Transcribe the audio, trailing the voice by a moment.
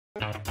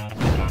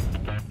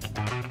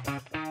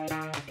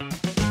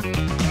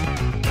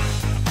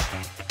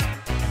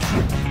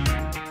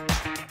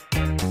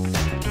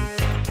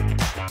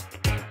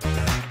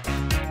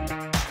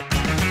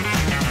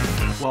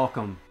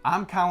Welcome.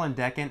 I'm Colin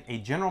Decken, a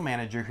general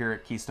manager here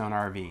at Keystone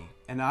RV,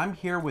 and I'm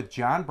here with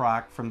John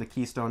Brock from the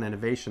Keystone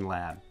Innovation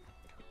Lab.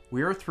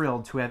 We are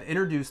thrilled to have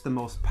introduced the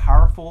most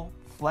powerful,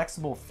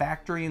 flexible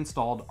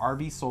factory-installed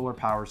RV solar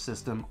power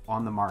system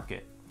on the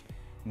market,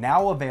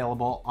 now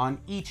available on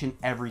each and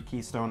every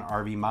Keystone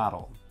RV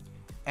model.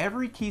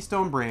 Every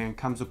Keystone brand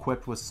comes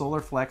equipped with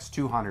SolarFlex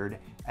 200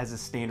 as a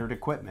standard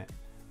equipment,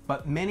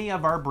 but many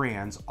of our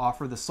brands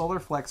offer the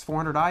SolarFlex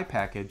 400i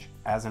package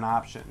as an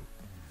option.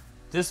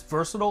 This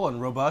versatile and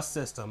robust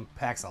system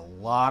packs a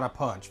lot of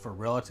punch for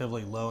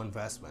relatively low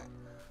investment.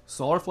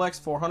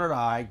 SolarFlex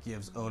 400i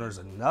gives owners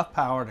enough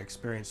power to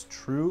experience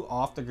true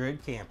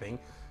off-the-grid camping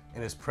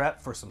and is prepped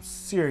for some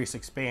serious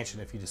expansion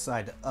if you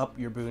decide to up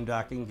your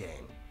boondocking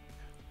game.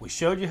 We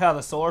showed you how the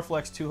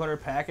SolarFlex 200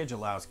 package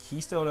allows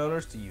Keystone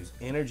owners to use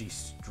energy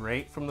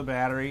straight from the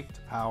battery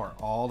to power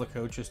all the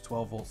coach's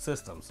 12-volt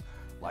systems,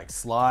 like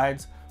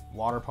slides,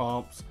 water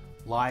pumps,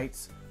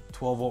 lights,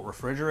 12-volt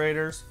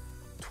refrigerators.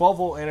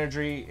 12-volt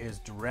energy is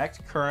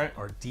direct current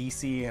or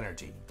DC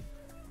energy.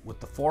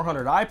 With the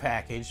 400i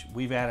package,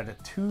 we've added a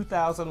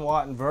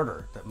 2,000-watt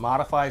inverter that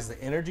modifies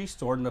the energy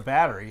stored in the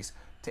batteries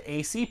to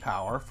AC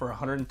power for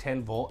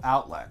 110-volt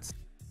outlets.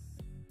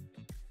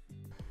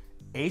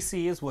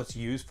 AC is what's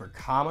used for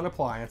common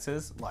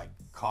appliances like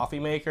coffee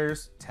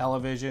makers,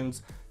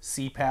 televisions,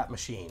 CPAP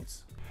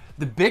machines.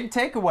 The big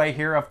takeaway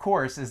here, of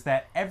course, is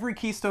that every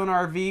Keystone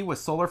RV with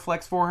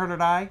SolarFlex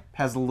 400i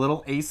has a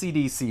little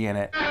AC/DC in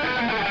it.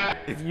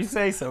 If you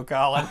say so,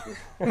 Colin.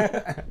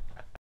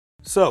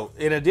 So,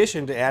 in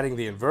addition to adding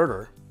the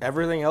inverter,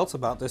 everything else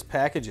about this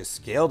package is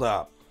scaled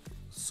up.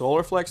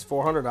 SolarFlex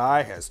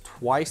 400i has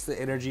twice the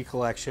energy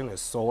collection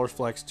as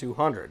SolarFlex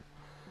 200.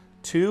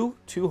 Two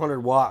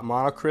 200-watt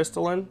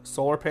monocrystalline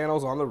solar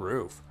panels on the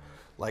roof.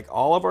 Like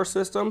all of our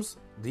systems,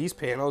 these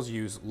panels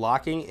use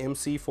locking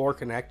MC4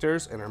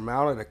 connectors and are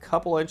mounted a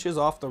couple inches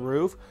off the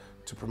roof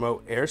to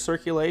promote air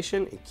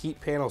circulation and keep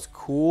panels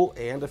cool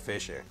and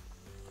efficient.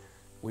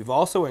 We've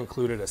also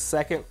included a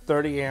second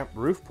 30-amp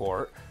roof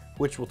port,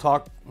 which we'll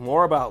talk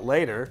more about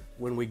later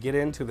when we get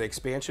into the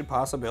expansion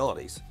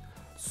possibilities.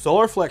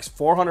 SolarFlex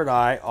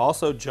 400i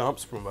also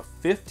jumps from a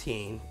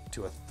 15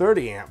 to a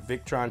 30-amp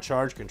Victron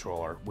charge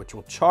controller, which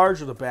will charge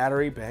the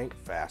battery bank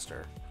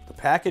faster. The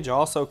package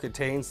also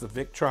contains the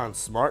Victron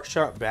Smart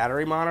Shunt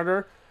battery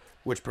monitor,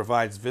 which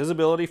provides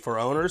visibility for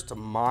owners to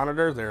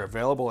monitor their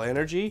available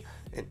energy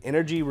and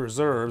energy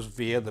reserves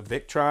via the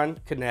Victron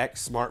Connect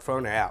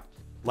smartphone app.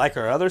 Like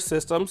our other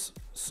systems,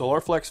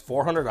 SolarFlex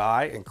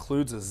 400i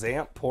includes a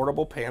Zamp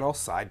portable panel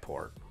side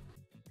port.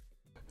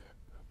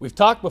 We've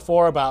talked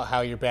before about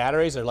how your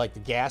batteries are like the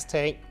gas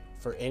tank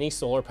for any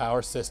solar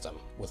power system.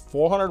 With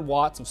 400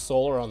 watts of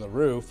solar on the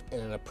roof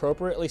and an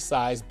appropriately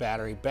sized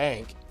battery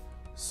bank,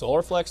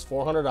 SolarFlex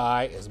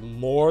 400i is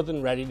more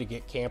than ready to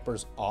get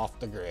campers off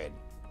the grid.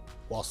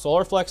 While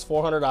SolarFlex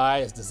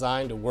 400i is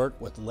designed to work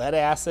with lead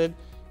acid,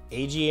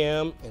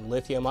 AGM, and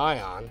lithium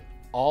ion,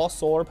 all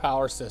solar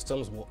power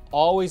systems will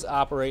always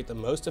operate the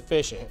most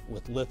efficient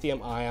with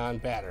lithium ion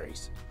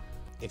batteries.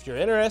 If you're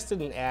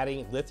interested in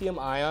adding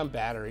lithium-ion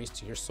batteries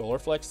to your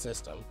SolarFlex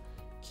system,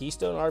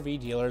 Keystone RV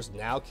dealers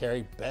now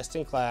carry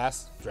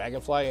best-in-class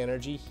Dragonfly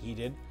Energy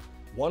heated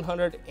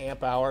 100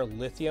 amp-hour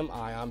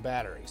lithium-ion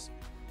batteries.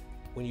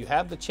 When you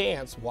have the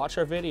chance, watch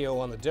our video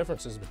on the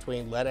differences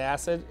between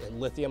lead-acid and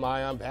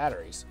lithium-ion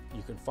batteries.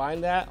 You can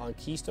find that on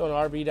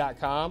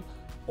KeystoneRV.com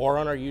or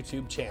on our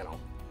YouTube channel.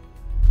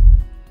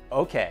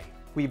 Okay,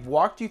 we've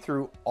walked you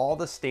through all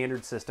the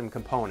standard system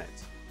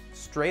components.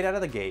 Straight out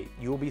of the gate,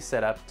 you will be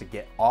set up to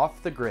get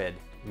off the grid,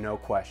 no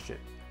question.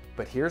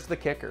 But here's the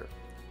kicker.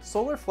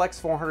 SolarFlex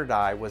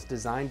 400i was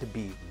designed to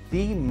be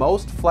the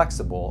most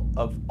flexible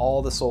of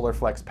all the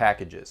SolarFlex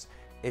packages.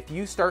 If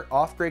you start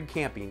off-grid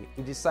camping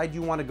and decide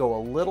you want to go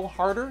a little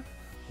harder,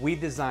 we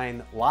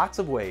designed lots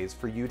of ways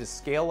for you to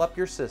scale up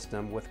your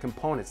system with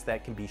components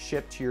that can be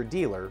shipped to your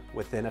dealer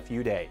within a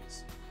few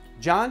days.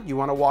 John, you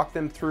want to walk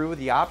them through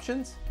the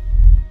options?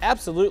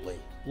 Absolutely.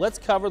 Let's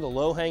cover the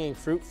low-hanging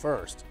fruit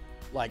first.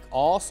 Like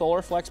all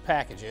SolarFlex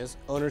packages,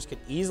 owners can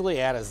easily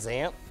add a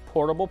Zamp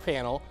portable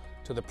panel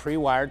to the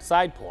pre-wired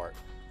side port.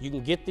 You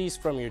can get these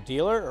from your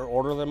dealer or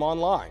order them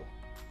online.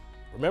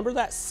 Remember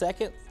that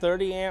second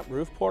 30-amp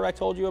roof port I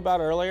told you about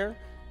earlier?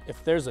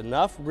 If there's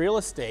enough real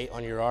estate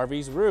on your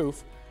RV's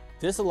roof,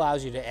 this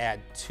allows you to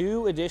add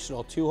 2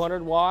 additional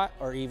 200-watt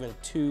or even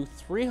 2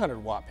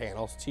 300-watt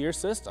panels to your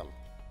system.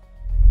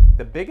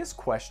 The biggest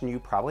question you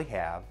probably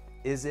have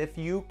is if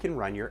you can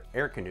run your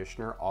air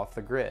conditioner off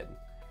the grid.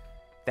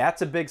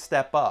 That's a big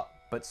step up,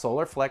 but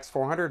SolarFlex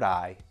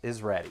 400i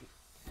is ready.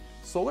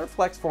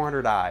 SolarFlex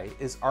 400i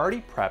is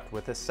already prepped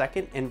with a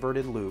second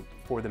inverted loop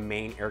for the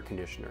main air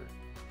conditioner.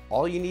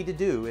 All you need to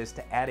do is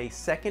to add a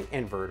second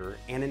inverter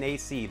and an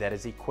AC that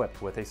is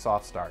equipped with a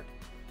soft start.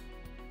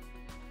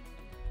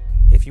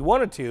 If you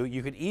wanted to,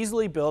 you could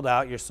easily build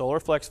out your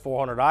SolarFlex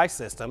 400i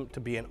system to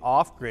be an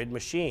off-grid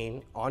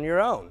machine on your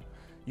own.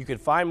 You can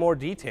find more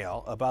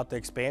detail about the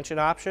expansion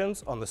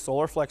options on the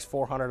SolarFlex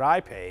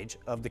 400i page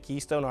of the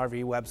Keystone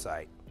RV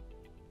website.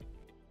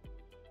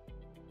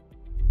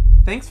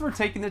 Thanks for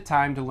taking the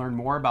time to learn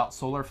more about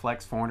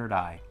SolarFlex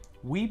 400i.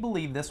 We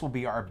believe this will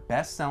be our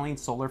best-selling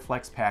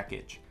SolarFlex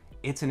package.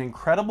 It's an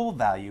incredible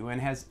value and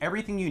has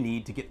everything you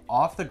need to get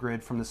off the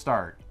grid from the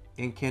start,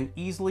 and can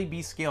easily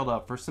be scaled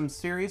up for some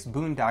serious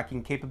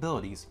boondocking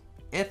capabilities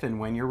if and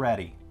when you're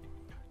ready.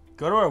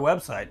 Go to our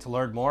website to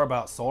learn more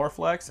about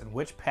SolarFlex and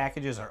which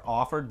packages are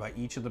offered by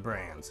each of the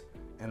brands.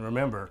 And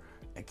remember,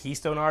 at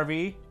Keystone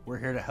RV, we're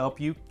here to help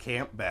you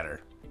camp better.